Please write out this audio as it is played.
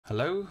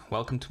Hello,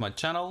 welcome to my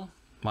channel.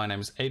 My name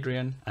is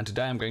Adrian, and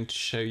today I'm going to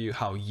show you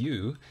how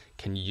you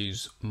can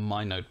use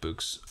my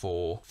notebooks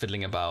for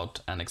fiddling about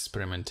and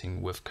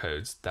experimenting with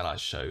codes that I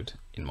showed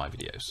in my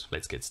videos.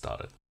 Let's get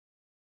started.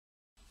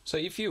 So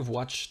if you've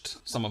watched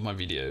some of my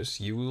videos,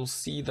 you will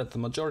see that the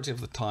majority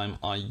of the time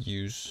I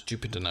use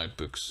Jupyter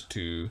notebooks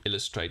to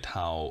illustrate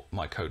how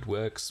my code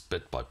works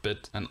bit by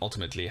bit and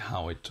ultimately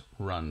how it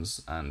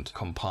runs and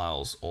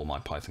compiles all my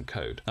Python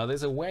code. Now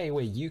there's a way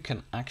where you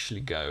can actually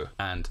go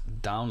and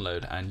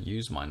download and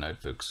use my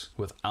notebooks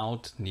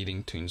without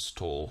needing to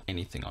install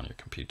anything on your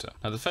computer.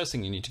 Now the first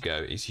thing you need to go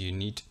is you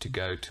need to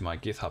go to my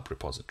GitHub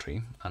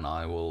repository, and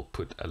I will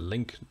put a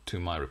link to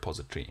my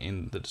repository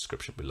in the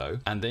description below,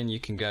 and then you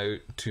can go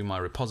to my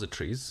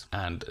repositories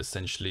and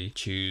essentially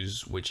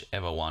choose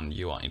whichever one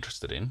you are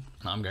interested in.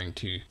 And I'm going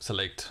to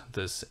select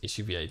this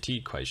SUVAT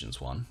equations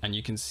one, and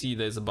you can see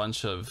there's a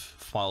bunch of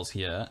files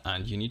here,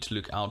 and you need to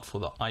look out for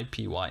the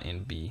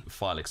IPYNB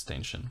file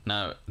extension.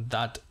 Now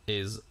that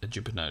is a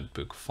Jupyter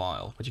notebook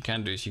file. What you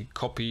can do is you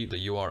copy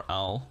the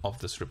URL of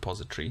this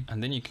repository,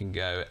 and then you can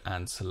go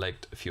and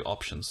select a few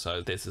options.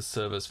 So there's a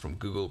service from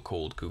Google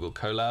called Google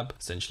Colab.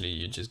 Essentially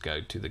you just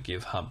go to the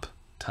GitHub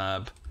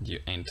tab, you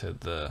enter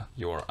the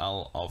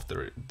URL of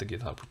the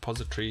GitHub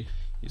repository,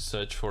 you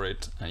search for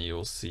it, and you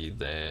will see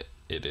there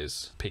it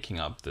is picking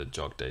up the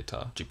jog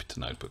data Jupyter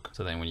notebook.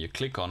 So then when you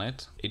click on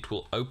it, it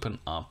will open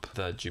up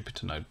the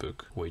Jupyter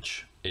notebook,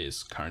 which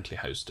is currently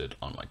hosted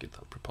on my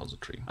GitHub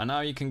repository. And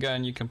now you can go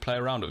and you can play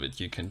around with it.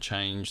 You can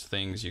change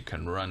things, you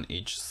can run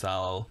each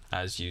cell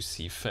as you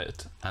see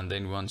fit. And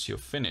then once you're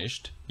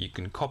finished, you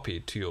can copy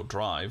it to your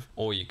drive,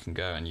 or you can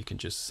go and you can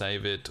just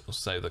save it or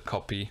save the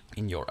copy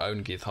in your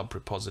own GitHub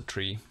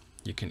repository.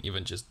 You can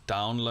even just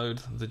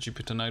download the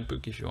Jupyter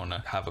notebook if you want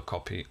to have a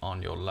copy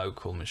on your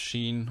local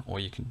machine, or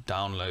you can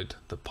download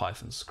the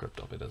Python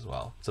script of it as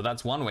well. So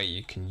that's one way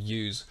you can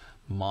use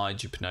my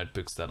Jupyter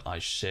notebooks that I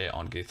share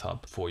on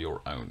GitHub for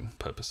your own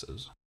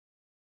purposes.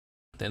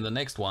 Then the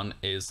next one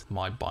is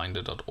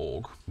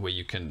mybinder.org, where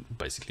you can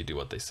basically do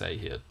what they say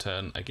here,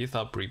 turn a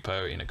GitHub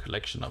repo in a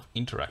collection of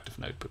interactive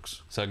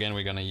notebooks. So again,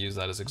 we're going to use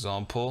that as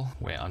example,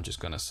 where I'm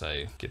just going to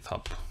say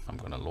GitHub, I'm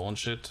going to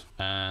launch it,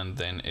 and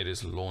then it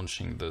is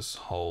launching this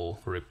whole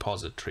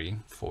repository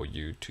for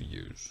you to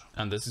use.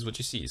 And this is what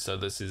you see. So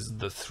this is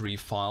the 3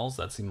 files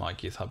that's in my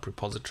GitHub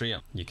repository.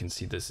 You can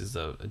see this is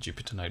a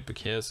Jupyter notebook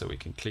here, so we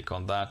can click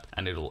on that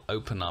and it'll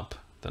open up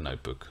the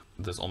notebook.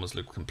 This almost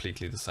looks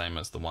completely the same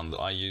as the one that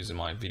I use in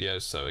my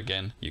videos. So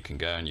again, you can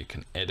go and you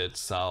can edit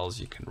cells,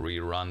 you can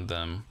rerun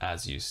them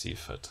as you see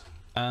fit.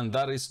 And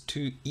that is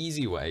 2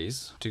 easy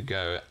ways to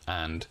go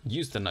and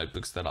use the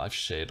notebooks that I've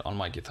shared on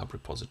my GitHub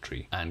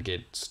repository and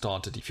get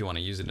started. If you want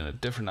to use it in a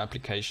different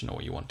application,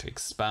 or you want to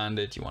expand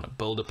it, you want to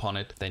build upon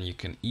it, then you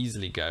can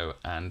easily go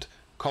and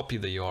copy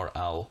the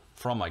URL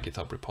from my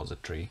GitHub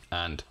repository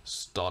and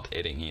start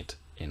editing it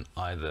in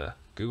either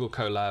Google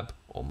Colab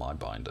or my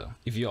Binder.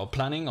 If you are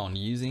planning on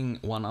using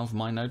one of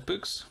my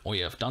notebooks, or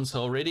you have done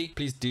so already,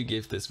 please do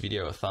give this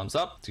video a thumbs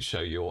up to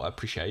show your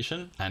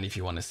appreciation. And if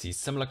you want to see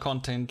similar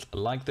content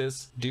like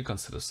this, do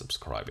consider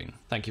subscribing.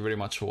 Thank you very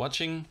much for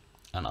watching,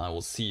 and I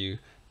will see you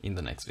in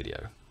the next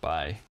video.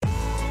 Bye.